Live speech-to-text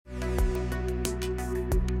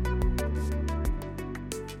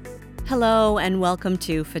Hello and welcome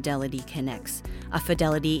to Fidelity Connects, a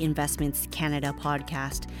Fidelity Investments Canada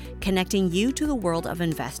podcast, connecting you to the world of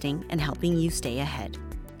investing and helping you stay ahead.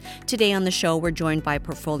 Today on the show, we're joined by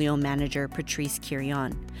portfolio manager Patrice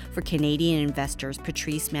Quirion. For Canadian investors,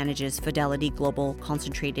 Patrice manages Fidelity Global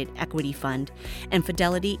Concentrated Equity Fund and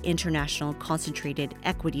Fidelity International Concentrated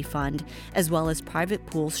Equity Fund, as well as private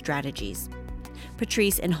pool strategies.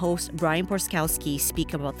 Patrice and host Brian Porskowski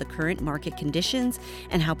speak about the current market conditions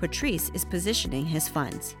and how Patrice is positioning his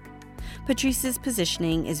funds. Patrice's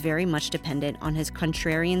positioning is very much dependent on his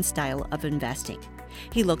contrarian style of investing.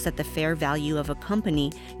 He looks at the fair value of a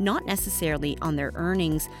company, not necessarily on their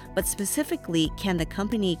earnings, but specifically, can the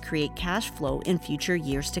company create cash flow in future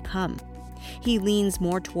years to come? He leans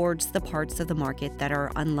more towards the parts of the market that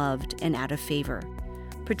are unloved and out of favor.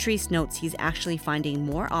 Patrice notes he's actually finding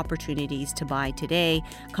more opportunities to buy today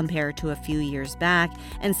compared to a few years back,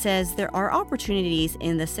 and says there are opportunities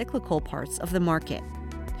in the cyclical parts of the market.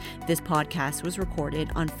 This podcast was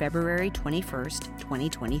recorded on February 21st,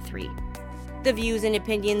 2023. The views and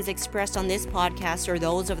opinions expressed on this podcast are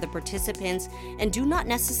those of the participants and do not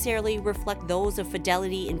necessarily reflect those of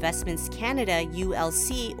Fidelity Investments Canada,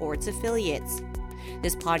 ULC, or its affiliates.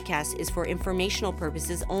 This podcast is for informational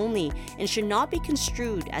purposes only and should not be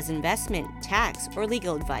construed as investment, tax, or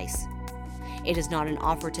legal advice. It is not an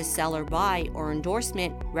offer to sell or buy or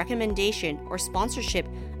endorsement, recommendation, or sponsorship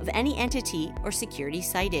of any entity or security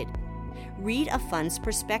cited. Read a fund's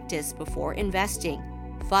prospectus before investing.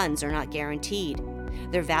 Funds are not guaranteed.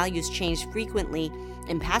 Their values change frequently,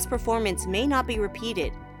 and past performance may not be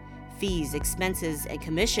repeated. Fees, expenses, and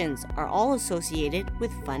commissions are all associated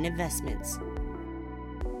with fund investments.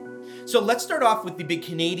 So let's start off with the big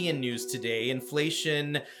Canadian news today.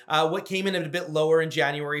 Inflation, what came in a bit lower in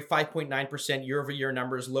January, 5.9% year-over-year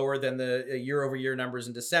numbers, lower than the year-over-year numbers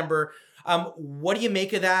in December. What do you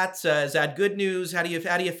make of that? Is that good news? How do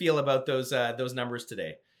you feel about those numbers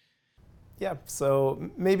today? Yeah, so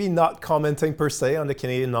maybe not commenting per se on the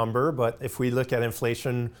Canadian number, but if we look at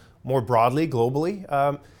inflation more broadly,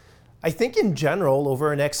 globally, I think in general,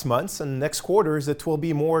 over next months and next quarters, it will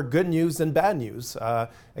be more good news than bad news. I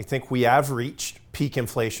think we have reached peak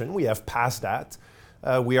inflation. We have passed that.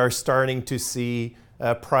 We are starting to see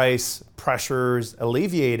price pressures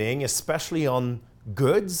alleviating, especially on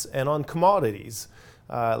goods and on commodities.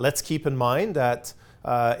 Let's keep in mind that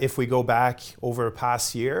if we go back over the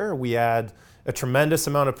past year, we had a tremendous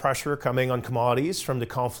amount of pressure coming on commodities from the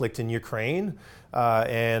conflict in Ukraine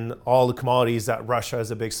and all the commodities that Russia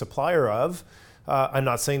is a big supplier of. I'm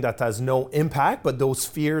not saying that has no impact, but those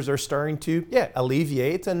fears are starting to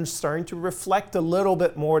alleviate and starting to reflect a little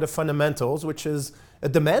bit more the fundamentals, which is a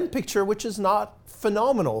demand picture which is not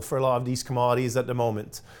phenomenal for a lot of these commodities at the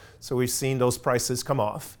moment. So we've seen those prices come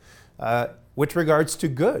off. With regards to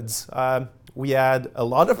goods, we had a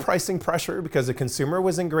lot of pricing pressure because the consumer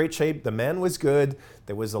was in great shape, demand was good,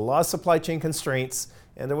 there was a lot of supply chain constraints,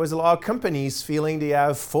 and there was a lot of companies feeling they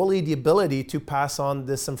have fully the ability to pass on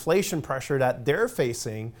this inflation pressure that they're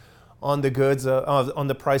facing on the goods, on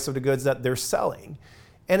the price of the goods that they're selling.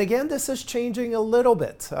 And again, this is changing a little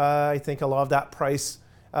bit. I think a lot of that price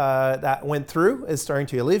that went through is starting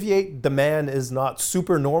to alleviate. Demand is not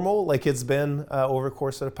super normal like it's been over the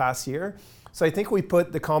course of the past year. So I think we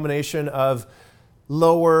put the combination of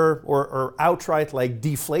lower or outright like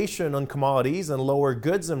deflation on commodities and lower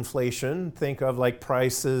goods inflation. Think of like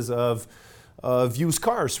prices of used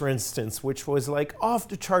cars, for instance, which was like off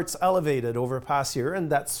the charts elevated over the past year, and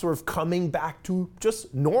that's sort of coming back to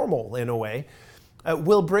just normal in a way.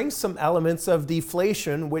 Will bring some elements of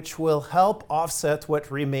deflation, which will help offset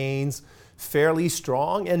what remains fairly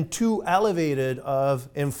strong and too elevated of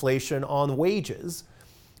inflation on wages.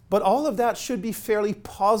 But all of that should be fairly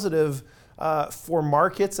positive for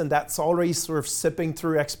markets, and that's already sort of sipping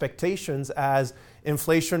through expectations as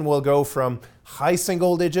inflation will go from high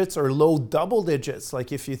single digits or low double digits,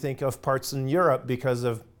 like if you think of parts in Europe because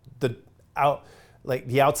of the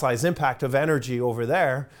outsized impact of energy over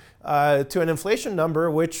there, to an inflation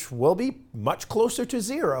number which will be much closer to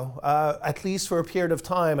zero, at least for a period of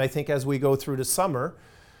time. I think as we go through the summer,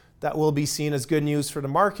 that will be seen as good news for the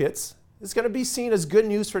markets. It's going to be seen as good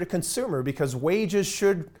news for the consumer because wages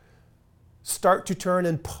should start to turn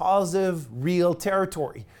in positive real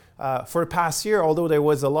territory. For the past year, although there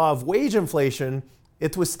was a lot of wage inflation,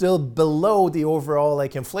 it was still below the overall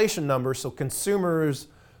inflation number. So consumers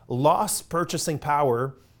lost purchasing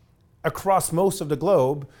power across most of the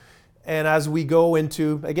globe. And as we go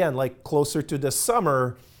into, again, closer to the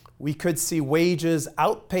summer, we could see wages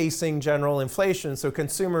outpacing general inflation. So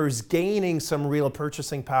consumers gaining some real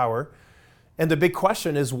purchasing power. And the big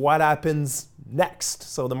question is what happens next?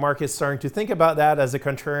 So the market's starting to think about that. As a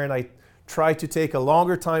contrarian, I try to take a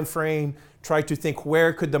longer time frame, try to think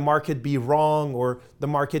where could the market be wrong or the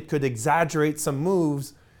market could exaggerate some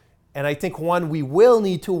moves. And I think one we will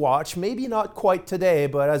need to watch, maybe not quite today,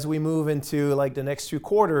 but as we move into like the next few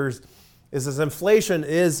quarters, is as inflation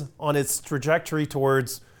is on its trajectory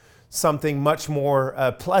towards something much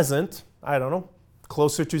more pleasant, I don't know,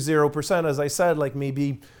 closer to 0%, as I said, like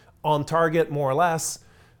maybe on target more or less.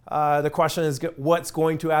 The question is what's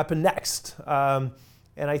going to happen next? And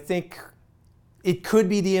I think it could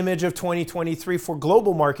be the image of 2023 for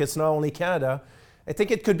global markets, not only Canada. I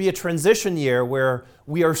think it could be a transition year where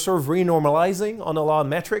we are sort of renormalizing on a lot of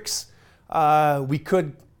metrics. We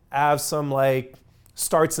could have some like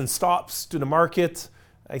starts and stops to the market.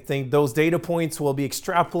 I think those data points will be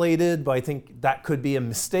extrapolated, but I think that could be a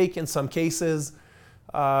mistake in some cases.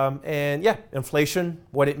 And yeah, inflation,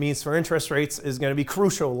 what it means for interest rates is going to be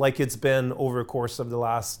crucial like it's been over the course of the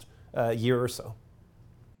last year or so.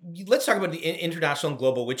 Let's talk about the international and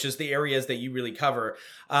global, which is the areas that you really cover.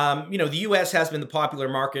 The U.S. has been the popular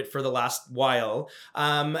market for the last while.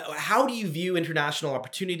 How do you view international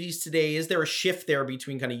opportunities today? Is there a shift there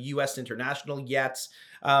between kind of U.S. and international yet?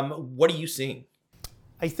 What are you seeing?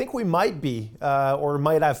 I think we might be or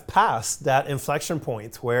might have passed that inflection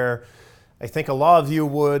point where I think a lot of you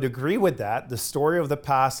would agree with that. The story of the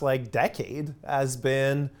past decade has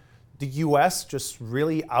been the US just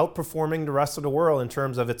really outperforming the rest of the world in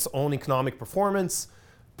terms of its own economic performance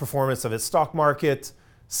of its stock market,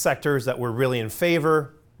 sectors that were really in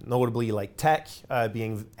favor, notably like tech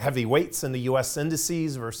being heavy weights in the US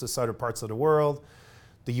indices versus other parts of the world.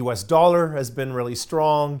 The US dollar has been really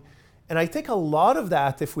strong. And I think a lot of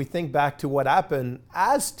that, if we think back to what happened,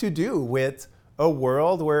 has to do with a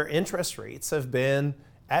world where interest rates have been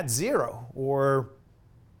at zero or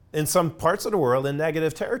in some parts of the world in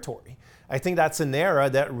negative territory. I think that's an era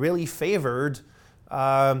that really favored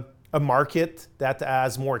a market that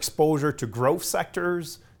has more exposure to growth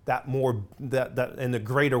sectors, that in a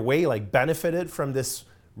greater way benefited from this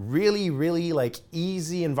really, really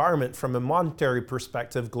easy environment from a monetary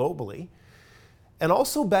perspective globally. And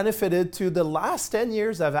also benefited to the last 10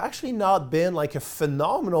 years have actually not been a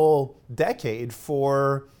phenomenal decade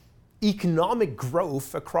for economic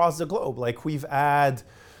growth across the globe. We've had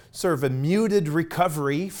sort of a muted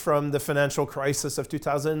recovery from the financial crisis of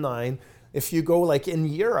 2009. If you go in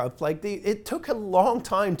Europe, it took a long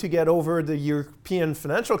time to get over the European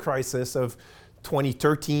financial crisis of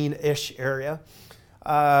 2013-ish area.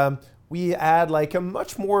 We had a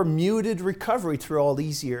much more muted recovery through all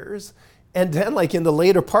these years. And then in the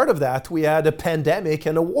later part of that, we had a pandemic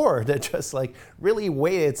and a war that just really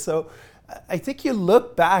weighed. So I think you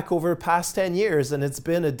look back over the past 10 years and it's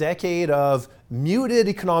been a decade of muted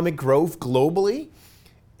economic growth globally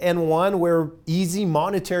and one where easy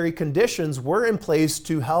monetary conditions were in place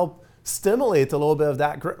to help stimulate a little bit of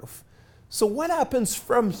that growth. So what happens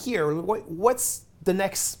from here? What's the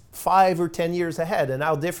next 5 or 10 years ahead and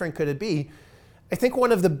how different could it be? I think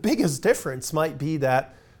one of the biggest difference might be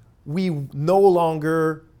that we no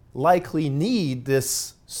longer likely need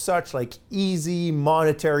this such easy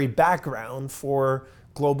monetary background for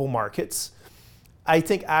global markets. I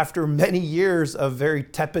think after many years of very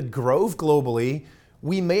tepid growth globally,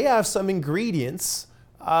 we may have some ingredients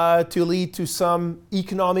to lead to some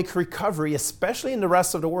economic recovery, especially in the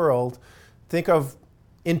rest of the world. Think of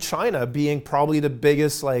in China being probably the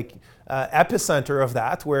biggest epicenter of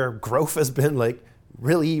that, where growth has been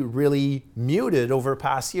really, really muted over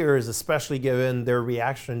past years, especially given their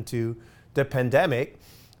reaction to the pandemic.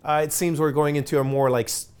 It seems we're going into a more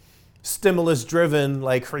stimulus-driven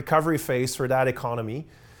recovery phase for that economy.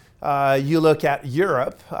 You look at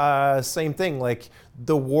Europe, same thing.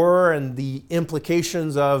 The war and the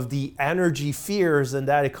implications of the energy fears in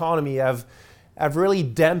that economy have really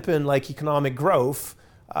dampened economic growth.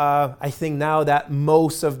 I think now that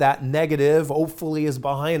most of that negative hopefully is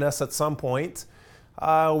behind us at some point,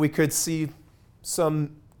 we could see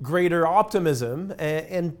some greater optimism,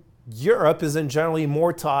 and Europe is generally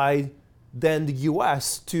more tied than the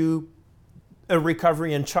US to a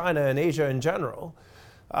recovery in China and Asia in general.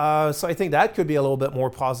 So I think that could be a little bit more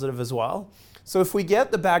positive as well. So if we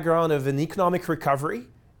get the background of an economic recovery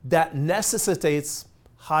that necessitates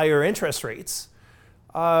higher interest rates,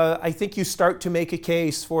 I think you start to make a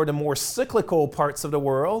case for the more cyclical parts of the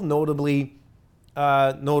world, notably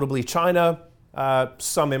China,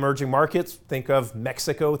 some emerging markets, think of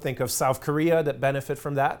Mexico, think of South Korea that benefit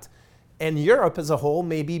from that, and Europe as a whole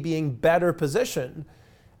maybe being better positioned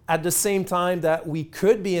at the same time that we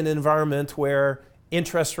could be in an environment where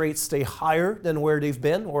interest rates stay higher than where they've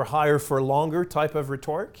been or higher for longer type of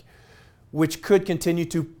rhetoric, which could continue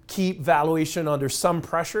to keep valuation under some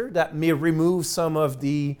pressure that may remove some of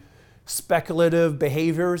the speculative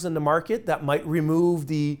behaviors in the market, that might remove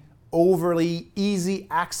the overly easy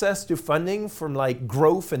access to funding from like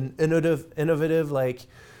growth and innovative like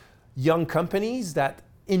young companies that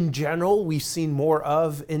in general we've seen more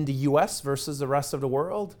of in the US versus the rest of the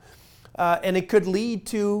world. And it could lead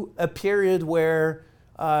to a period where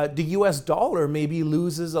the US dollar maybe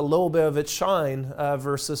loses a little bit of its shine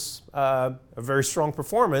versus a very strong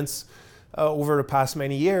performance over the past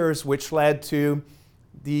many years, which led to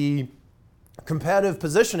the competitive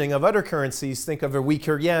positioning of other currencies. Think of a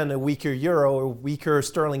weaker yen, a weaker euro, a weaker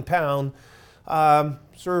sterling pound,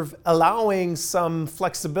 sort of allowing some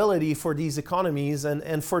flexibility for these economies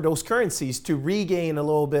and for those currencies to regain a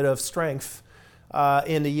little bit of strength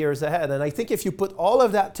in the years ahead. And I think if you put all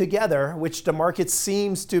of that together, which the market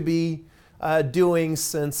seems to be doing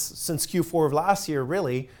since Q4 of last year,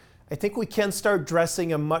 really, I think we can start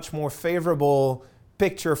dressing a much more favorable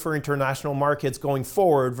picture for international markets going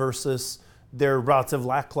forward versus their relative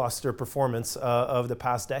lackluster performance of the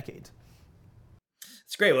past decade.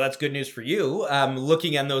 That's great. Well, that's good news for you,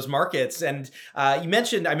 looking at those markets. And I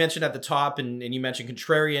mentioned at the top, and you mentioned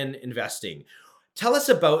contrarian investing. Tell us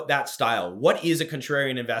about that style. What is a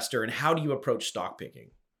contrarian investor and how do you approach stock picking?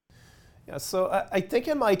 Yeah, so I think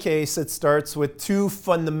in my case, it starts with two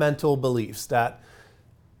fundamental beliefs that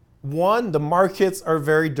one, the markets are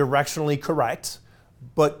very directionally correct,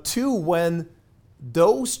 but two, when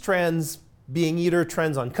those trends being either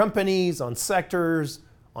trends on companies, on sectors,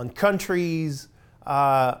 on countries,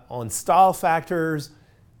 on style factors,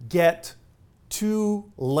 get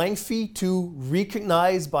too lengthy, too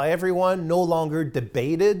recognized by everyone, no longer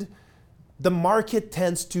debated, the market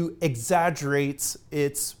tends to exaggerate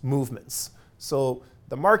its movements. So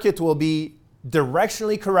the market will be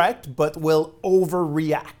directionally correct, but will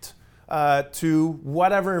overreact to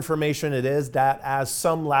whatever information it is that has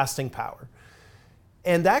some lasting power.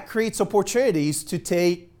 And that creates opportunities to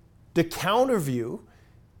take the counter view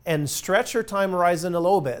and stretch your time horizon a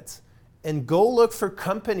little bit and go look for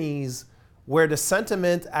companies where the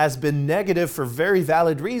sentiment has been negative for very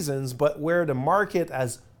valid reasons, but where the market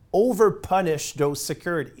has overpunished those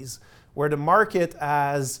securities, where the market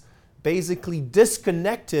has basically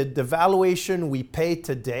disconnected the valuation we pay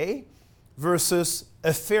today versus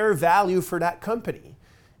a fair value for that company.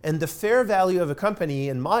 And the fair value of a company,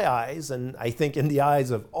 in my eyes, and I think in the eyes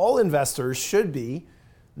of all investors, should be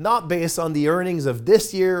not based on the earnings of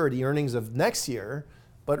this year or the earnings of next year,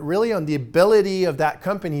 but really on the ability of that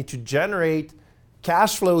company to generate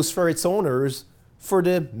cash flows for its owners for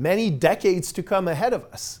the many decades to come ahead of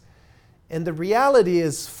us. And the reality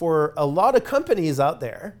is, for a lot of companies out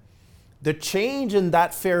there, the change in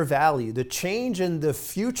that fair value, the change in the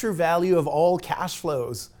future value of all cash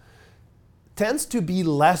flows tends to be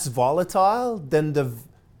less volatile than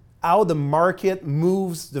how the market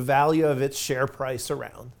moves the value of its share price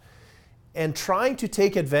around. And trying to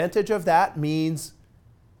take advantage of that means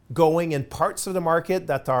going in parts of the market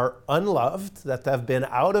that are unloved, that have been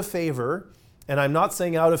out of favor. And I'm not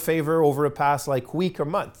saying out of favor over the past week or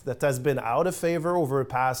month, that has been out of favor over the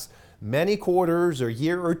past many quarters or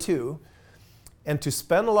year or two. And to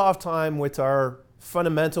spend a lot of time with our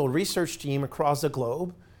fundamental research team across the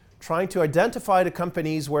globe, trying to identify the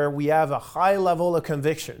companies where we have a high level of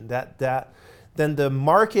conviction that then the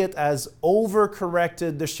market has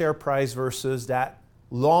overcorrected the share price versus that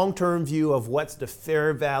long-term view of what's the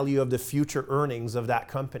fair value of the future earnings of that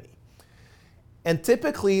company. And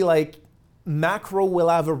typically, macro will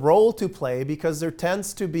have a role to play because there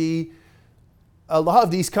tends to be a lot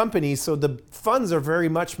of these companies, so the funds are very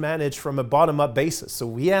much managed from a bottom-up basis. So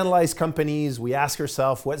we analyze companies, we ask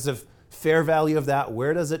ourselves, what's the fair value of that?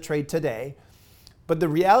 Where does it trade today? But the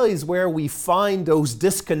reality is where we find those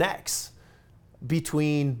disconnects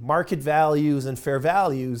between market values and fair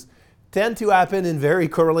values tend to happen in very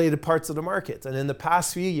correlated parts of the market. And in the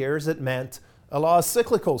past few years, it meant a lot of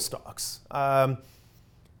cyclical stocks.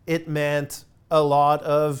 It meant a lot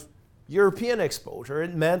of European exposure.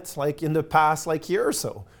 It meant, in the past year or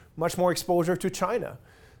so, much more exposure to China.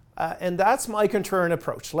 And that's my contrarian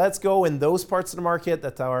approach. Let's go in those parts of the market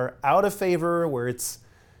that are out of favor, where it's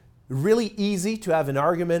really easy to have an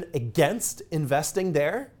argument against investing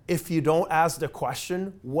there if you don't ask the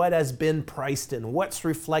question, what has been priced in? What's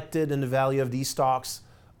reflected in the value of these stocks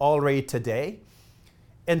already today?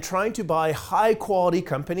 And trying to buy high quality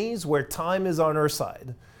companies where time is on our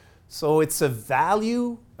side. So it's a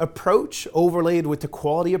value approach overlaid with the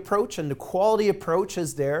quality approach, and the quality approach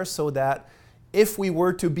is there so that if we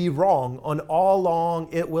were to be wrong on how long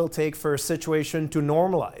it will take for a situation to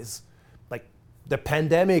normalize. Like the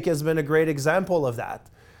pandemic has been a great example of that.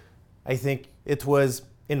 I think it was,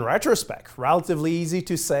 in retrospect, relatively easy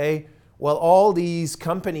to say, well, all these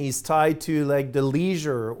companies tied to like the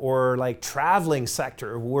leisure or like traveling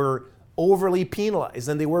sector were overly penalized,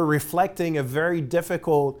 and they were reflecting a very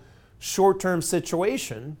difficult short-term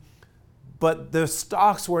situation, but the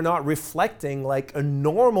stocks were not reflecting like a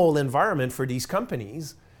normal environment for these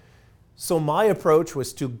companies. So my approach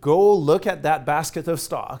was to go look at that basket of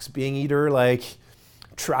stocks, being either like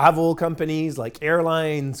travel companies like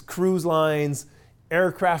airlines, cruise lines,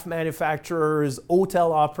 aircraft manufacturers,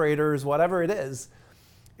 hotel operators, whatever it is,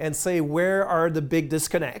 and say, where are the big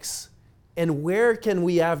disconnects? And where can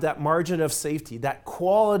we have that margin of safety, that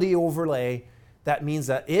quality overlay that means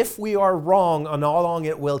that if we are wrong on how long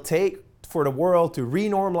it will take for the world to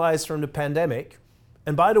renormalize from the pandemic,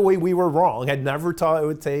 and by the way, we were wrong. I'd never thought it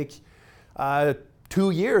would take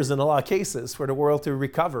 2 years in a lot of cases for the world to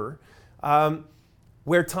recover,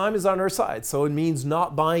 where time is on our side. So it means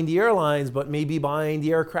not buying the airlines, but maybe buying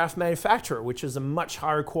the aircraft manufacturer, which is a much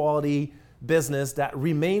higher quality business that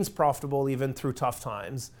remains profitable even through tough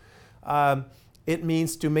times. It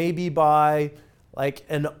means to maybe buy like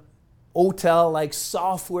an hotel like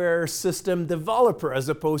software system developer as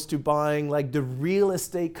opposed to buying like the real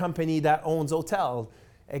estate company that owns hotel.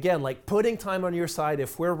 Again, like putting time on your side.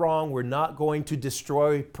 If we're wrong, we're not going to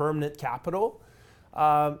destroy permanent capital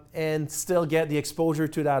and still get the exposure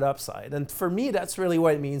to that upside. And for me, that's really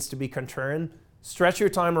what it means to be contrarian. Stretch your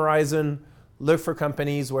time horizon, look for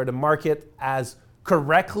companies where the market has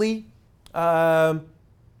correctly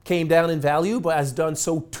came down in value, but has done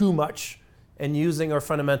so too much, and using our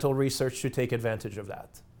fundamental research to take advantage of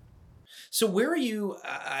that. So where are you,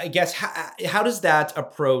 I guess, how does that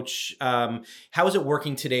approach, how is it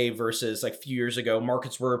working today versus like a few years ago?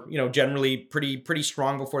 Markets were, generally pretty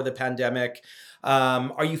strong before the pandemic.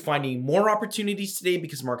 Are you finding more opportunities today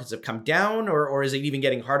because markets have come down, or is it even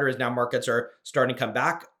getting harder as now markets are starting to come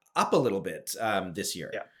back up a little bit this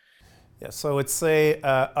year? Yeah. So I'd say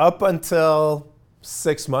up until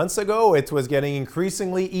 6 months ago, it was getting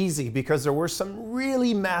increasingly easy because there were some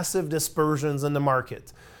really massive dispersions in the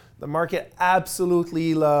market. The market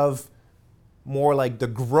absolutely loved more like the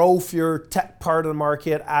growthier tech part of the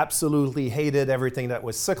market, absolutely hated everything that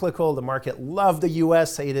was cyclical. The market loved the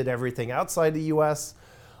US, hated everything outside the US,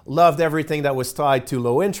 loved everything that was tied to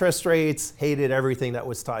low interest rates, hated everything that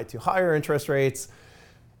was tied to higher interest rates.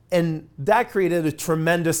 And that created a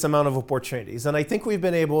tremendous amount of opportunities. And I think we've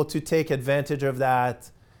been able to take advantage of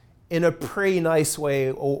that in a pretty nice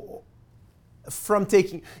way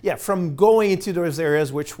from going into those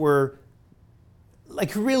areas which were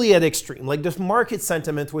like really at extreme. Like the market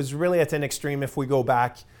sentiment was really at an extreme if we go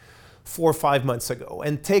back 4 or 5 months ago,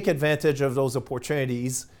 and take advantage of those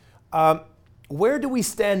opportunities. Where do we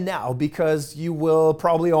stand now? Because you will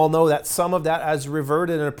probably all know that some of that has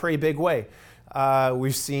reverted in a pretty big way.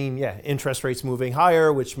 We've seen, interest rates moving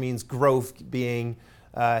higher, which means growth being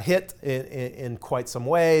hit in quite some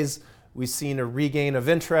ways. We've seen a regain of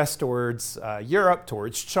interest towards Europe,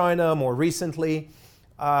 towards China more recently.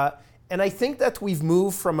 And I think that we've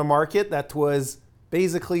moved from a market that was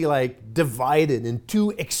basically like divided in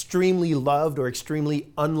two extremely loved or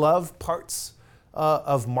extremely unloved parts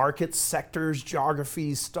of market sectors,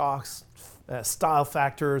 geographies, stocks, style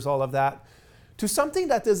factors, all of that, to something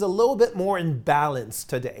that is a little bit more in balance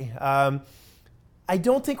today. I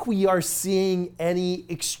don't think we are seeing any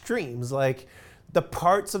extremes. Like the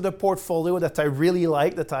parts of the portfolio that I really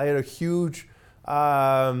like, that I had a huge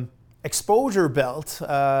exposure belt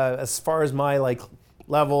as far as my like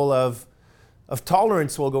level of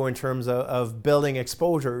tolerance will go in terms of building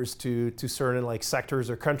exposures to certain like sectors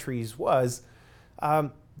or countries was,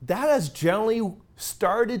 that has generally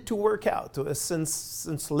started to work out since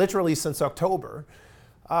October.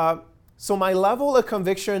 So my level of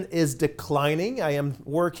conviction is declining. I am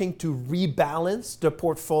working to rebalance the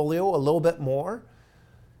portfolio a little bit more.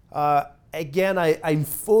 Again, I'm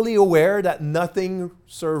fully aware that nothing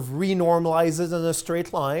sort of renormalizes in a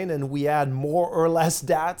straight line, and we had more or less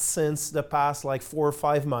that since the past like 4 or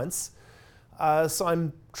 5 months. So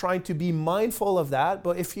I'm trying to be mindful of that.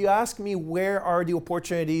 But if you ask me where are the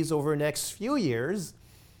opportunities over the next few years,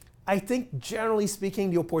 I think generally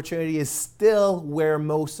speaking, the opportunity is still where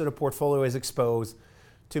most of the portfolio is exposed.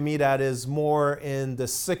 To me, that is more in the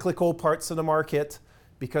cyclical parts of the market,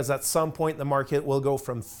 because at some point the market will go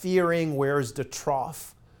from fearing where's the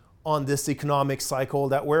trough on this economic cycle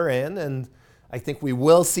that we're in. And I think we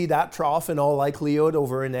will see that trough in all likelihood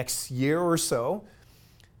over the next year or so.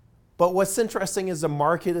 But what's interesting is the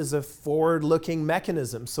market is a forward-looking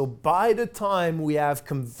mechanism. So by the time we have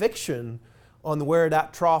conviction on where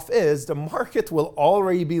that trough is, the market will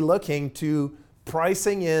already be looking to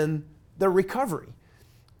pricing in the recovery.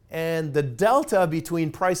 And the delta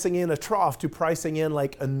between pricing in a trough to pricing in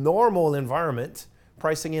like a normal environment,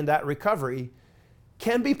 pricing in that recovery,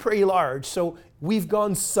 can be pretty large. So we've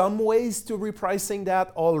gone some ways to repricing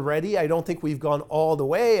that already. I don't think we've gone all the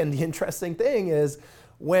way. And the interesting thing is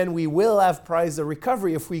when we will have priced the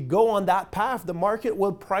recovery, if we go on that path, the market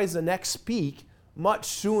will price the next peak much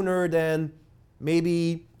sooner than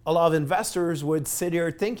maybe a lot of investors would sit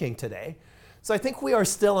here thinking today. So I think we are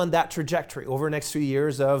still on that trajectory over the next few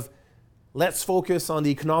years of let's focus on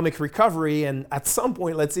the economic recovery, and at some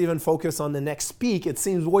point let's even focus on the next peak. It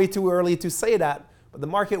seems way too early to say that, but the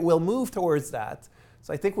market will move towards that.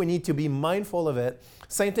 So I think we need to be mindful of it.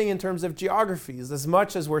 Same thing in terms of geographies. As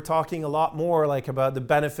much as we're talking a lot more like about the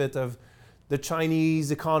benefit of the Chinese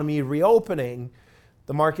economy reopening,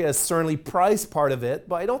 the market has certainly priced part of it,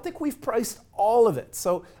 but I don't think we've priced all of it.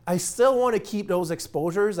 So I still want to keep those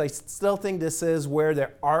exposures. I still think this is where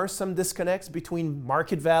there are some disconnects between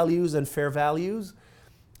market values and fair values.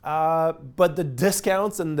 But the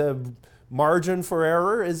discounts and the margin for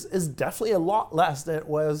error is definitely a lot less than it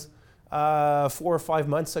was 4 or 5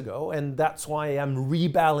 months ago. And that's why I'm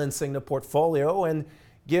rebalancing the portfolio and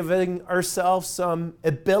giving ourselves some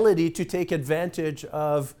ability to take advantage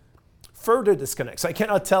of further disconnects. I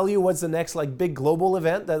cannot tell you what's the next like big global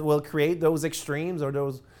event that will create those extremes or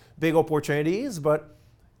those big opportunities, but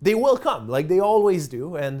they will come like they always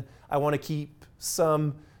do. And I want to keep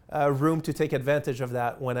some room to take advantage of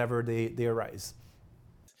that whenever they arise.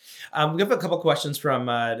 We have a couple questions from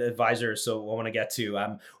advisors, so I want to get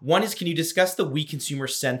to. One is, can you discuss the weak consumer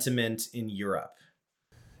sentiment in Europe?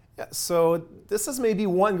 Yeah, so this is maybe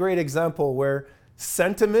one great example where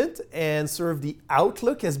sentiment and sort of the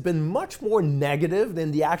outlook has been much more negative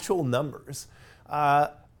than the actual numbers.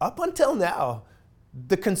 Up until now,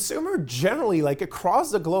 the consumer generally, like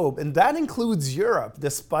across the globe, and that includes Europe,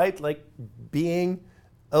 despite like being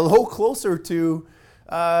a little closer to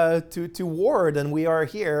war than we are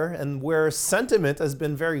here, and where sentiment has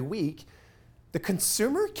been very weak, the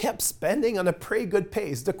consumer kept spending on a pretty good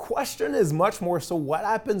pace. The question is much more so what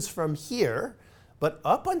happens from here, but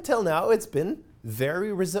up until now, it's been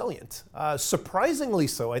very resilient. Surprisingly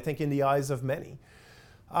so, I think, in the eyes of many.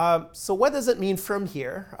 So what does it mean from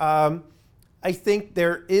here? I think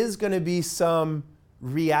there is going to be some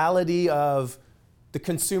reality of the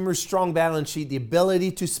consumer's strong balance sheet, the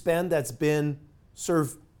ability to spend that's been sort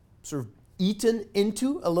of eaten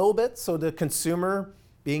into a little bit. So the consumer,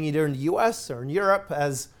 being either in the US or in Europe,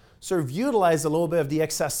 has sort of utilized a little bit of the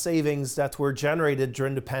excess savings that were generated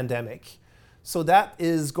during the pandemic. So that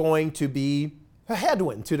is going to be a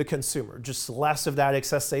headwind to the consumer, just less of that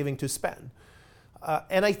excess saving to spend.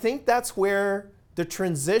 And I think that's where the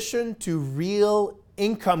transition to real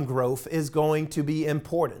income growth is going to be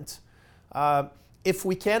important. If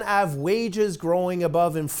we can have wages growing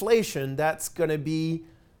above inflation, that's going to be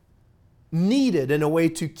needed in a way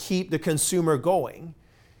to keep the consumer going.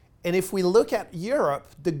 And if we look at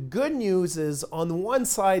Europe, the good news is on one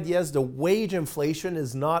side, yes, the wage inflation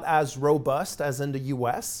is not as robust as in the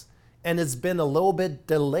US, and it's been a little bit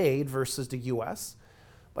delayed versus the US.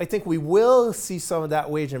 But I think we will see some of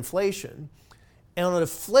that wage inflation. And on the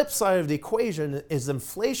flip side of the equation is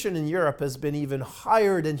inflation in Europe has been even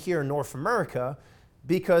higher than here in North America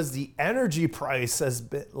because the energy price has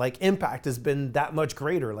been, impact has been that much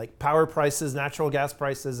greater. Like power prices, natural gas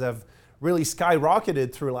prices have really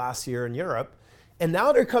skyrocketed through last year in Europe. And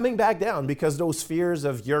now they're coming back down because those fears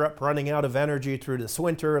of Europe running out of energy through this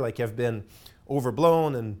winter have been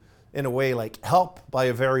overblown and in a way helped by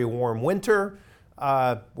a very warm winter.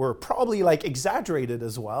 Were probably exaggerated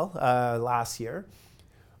as well last year.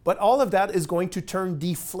 But all of that is going to turn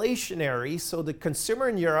deflationary. So the consumer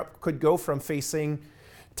in Europe could go from facing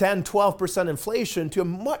 10, 12% inflation to a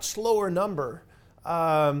much lower number.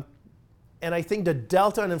 And I think the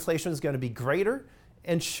delta in inflation is going to be greater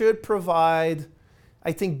and should provide,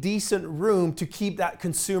 I think, decent room to keep that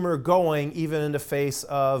consumer going even in the face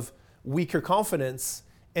of weaker confidence.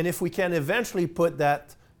 And if we can eventually put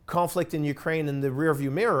that conflict in Ukraine in the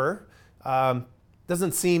rearview mirror,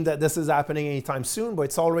 doesn't seem that this is happening anytime soon, but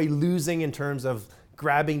it's already losing in terms of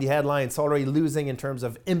grabbing the headline. It's already losing in terms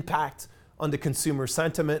of impact on the consumer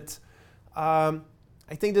sentiment.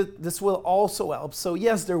 I think that this will also help. So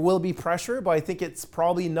yes, there will be pressure, but I think it's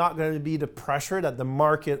probably not going to be the pressure that the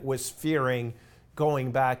market was fearing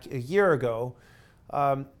going back a year ago.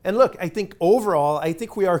 And look, I think overall, I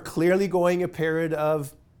think we are clearly going a period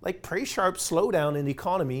of pretty sharp slowdown in the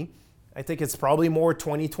economy. I think it's probably more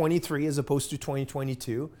 2023 as opposed to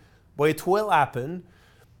 2022, but it will happen.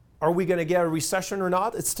 Are we going to get a recession or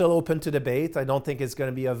not? It's still open to debate. I don't think it's going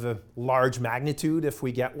to be of a large magnitude if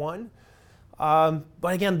we get one. But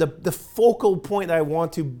again, the focal point I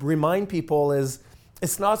want to remind people is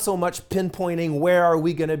it's not so much pinpointing where are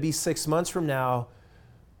we going to be 6 months from now,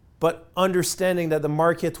 but understanding that the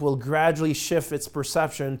market will gradually shift its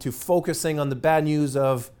perception to focusing on the bad news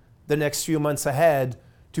of the next few months ahead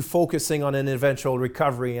to focusing on an eventual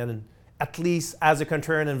recovery. And at least as a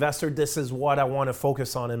contrarian investor, this is what I want to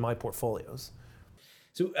focus on in my portfolios.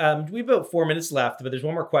 So we have about 4 minutes left, but there's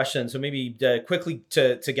one more question. So maybe quickly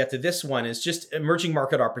to get to this one is just emerging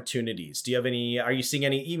market opportunities. Do you have any, are you seeing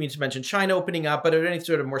any, you mentioned China opening up, but are there any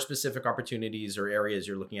sort of more specific opportunities or areas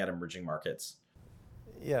you're looking at emerging markets?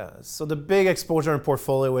 Yeah, so the big exposure in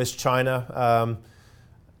portfolio is China,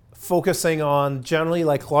 focusing on generally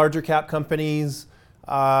like larger cap companies,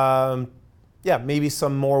 maybe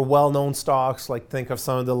some more well-known stocks, like think of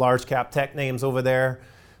some of the large cap tech names over there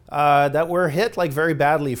that were hit like very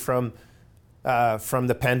badly from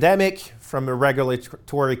the pandemic, from a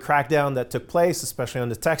regulatory crackdown that took place, especially on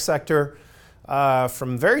the tech sector,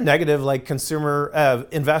 from very negative like consumer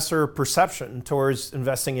investor perception towards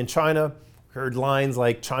investing in China. Heard lines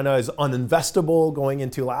like China is uninvestable going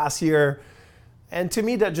into last year. And to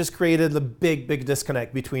me, that just created a big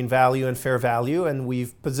disconnect between value and fair value. And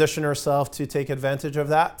we've positioned ourselves to take advantage of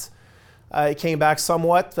that. It came back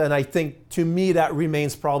somewhat. And I think to me, that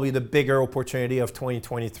remains probably the bigger opportunity of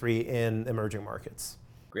 2023 in emerging markets.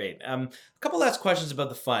 Great. A couple last questions about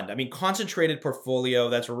the fund. I mean, concentrated portfolio,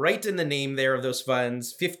 that's right in the name there of those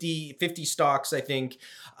funds, 50 stocks, I think.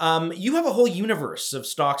 You have a whole universe of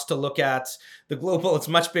stocks to look at. The global, it's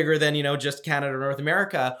much bigger than, just Canada or North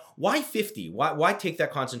America. Why 50? Why take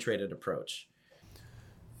that concentrated approach?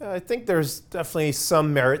 I think there's definitely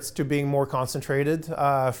some merits to being more concentrated.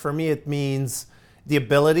 For me, it means the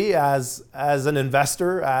ability as an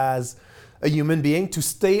investor, as a human being, to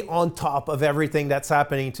stay on top of everything that's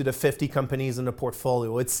happening to the 50 companies in the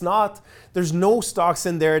portfolio. There's no stocks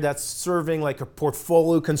in there that's serving like a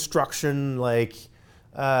portfolio construction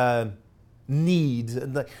need.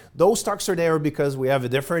 Those stocks are there because we have a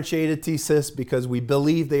differentiated thesis, because we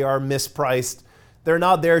believe they are mispriced. They're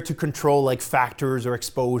not there to control like factors or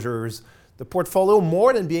exposures. The portfolio,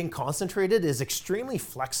 more than being concentrated, is extremely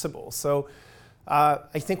flexible. So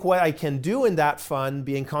I think what I can do in that fund,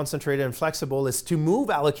 being concentrated and flexible, is to move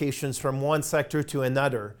allocations from one sector to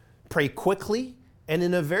another pretty quickly and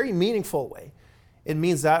in a very meaningful way. It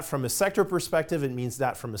means that from a sector perspective, it means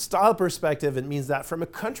that from a style perspective, it means that from a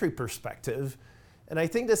country perspective. And I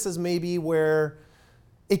think this is maybe where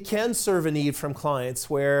it can serve a need from clients,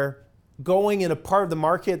 where going in a part of the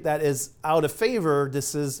market that is out of favor,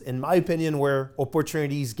 this is, in my opinion, where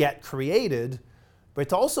opportunities get created. But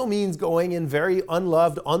it also means going in very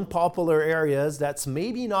unloved, unpopular areas that's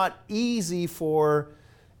maybe not easy for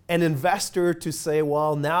an investor to say,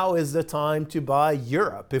 well, now is the time to buy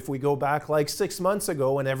Europe, if we go back like 6 months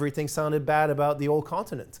ago when everything sounded bad about the old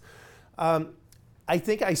continent. I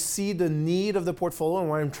think I see the need of the portfolio, and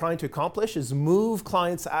what I'm trying to accomplish is move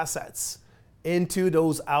clients' assets into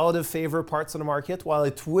those out of favor parts of the market, while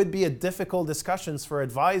it would be a difficult discussions for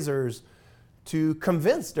advisors to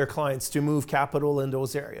convince their clients to move capital in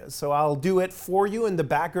those areas. So I'll do it for you in the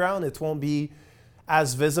background. It won't be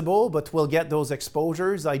as visible, but we'll get those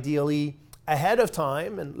exposures ideally ahead of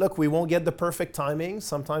time. And look, we won't get the perfect timing.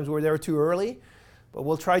 Sometimes we're there too early, but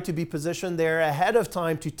we'll try to be positioned there ahead of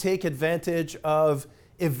time to take advantage of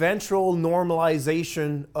eventual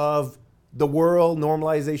normalization of the world,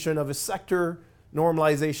 normalization of a sector,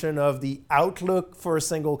 normalization of the outlook for a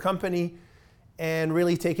single company, and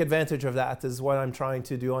really take advantage of that is what I'm trying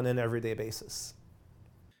to do on an everyday basis.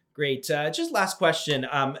 Great. Just last question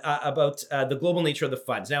about the global nature of the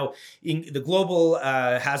funds. Now, the global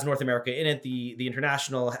has North America in it. The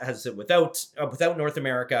international has it without North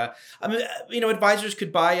America. Advisors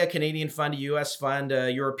could buy a Canadian fund, a U.S. fund,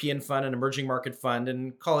 a European fund, an emerging market fund,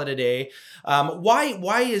 and call it a day.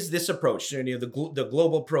 Why is this approach, the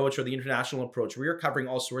global approach or the international approach, where you're covering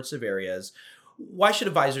all sorts of areas? Why should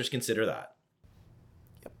advisors consider that?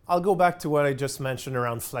 I'll go back to what I just mentioned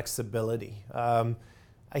around flexibility.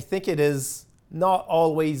 I think it is not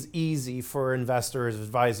always easy for investors,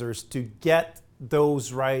 advisors to get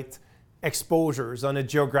those right exposures on a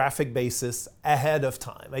geographic basis ahead of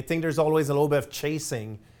time. I think there's always a little bit of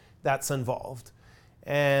chasing that's involved.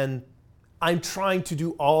 And I'm trying to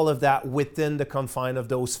do all of that within the confine of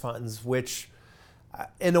those funds, which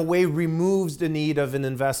in a way removes the need of an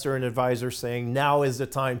investor and advisor saying, now is the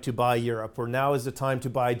time to buy Europe, or now is the time to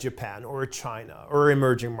buy Japan, or China, or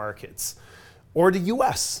emerging markets, or the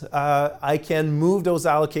US. I can move those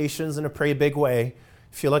allocations in a pretty big way.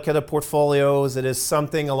 If you look at the portfolios, it is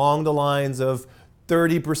something along the lines of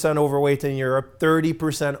 30% overweight in Europe,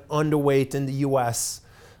 30% underweight in the US.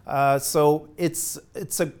 So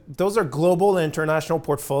those are global and international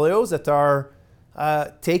portfolios that are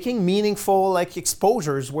taking meaningful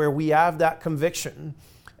exposures where we have that conviction.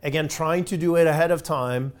 Again, trying to do it ahead of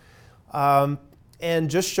time and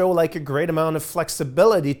just show a great amount of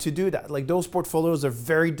flexibility to do that. Those portfolios are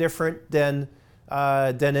very different than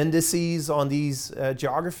indices on these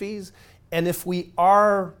geographies. And if we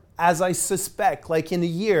are, as I suspect, in a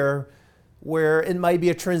year where it might be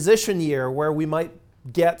a transition year, where we might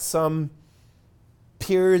get some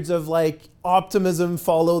periods of optimism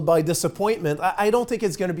followed by disappointment, I don't think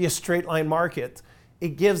it's going to be a straight line market.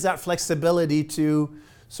 It gives that flexibility to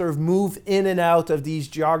sort of move in and out of these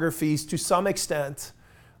geographies to some extent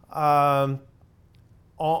on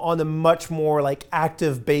a much more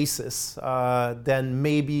active basis than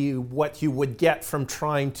maybe what you would get from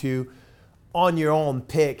trying to on your own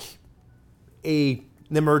pick an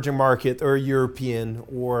emerging market or European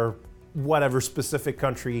or whatever specific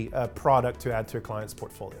country product to add to your client's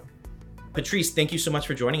portfolio. Patrice, thank you so much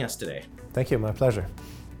for joining us today. Thank you, my pleasure.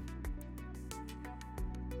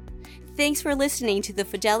 Thanks for listening to the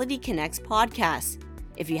Fidelity Connects podcast.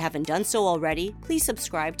 If you haven't done so already, please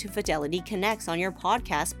subscribe to Fidelity Connects on your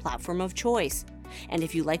podcast platform of choice. And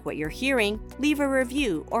if you like what you're hearing, leave a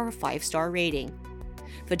review or a 5-star rating.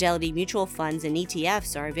 Fidelity mutual funds and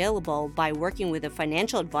ETFs are available by working with a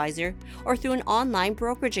financial advisor or through an online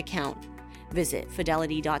brokerage account. Visit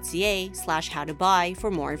fidelity.ca/how-to-buy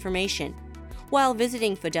for more information. While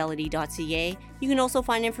visiting fidelity.ca, you can also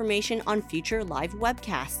find information on future live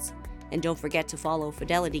webcasts. And don't forget to follow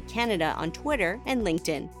Fidelity Canada on Twitter and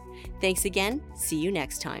LinkedIn. Thanks again. See you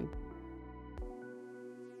next time.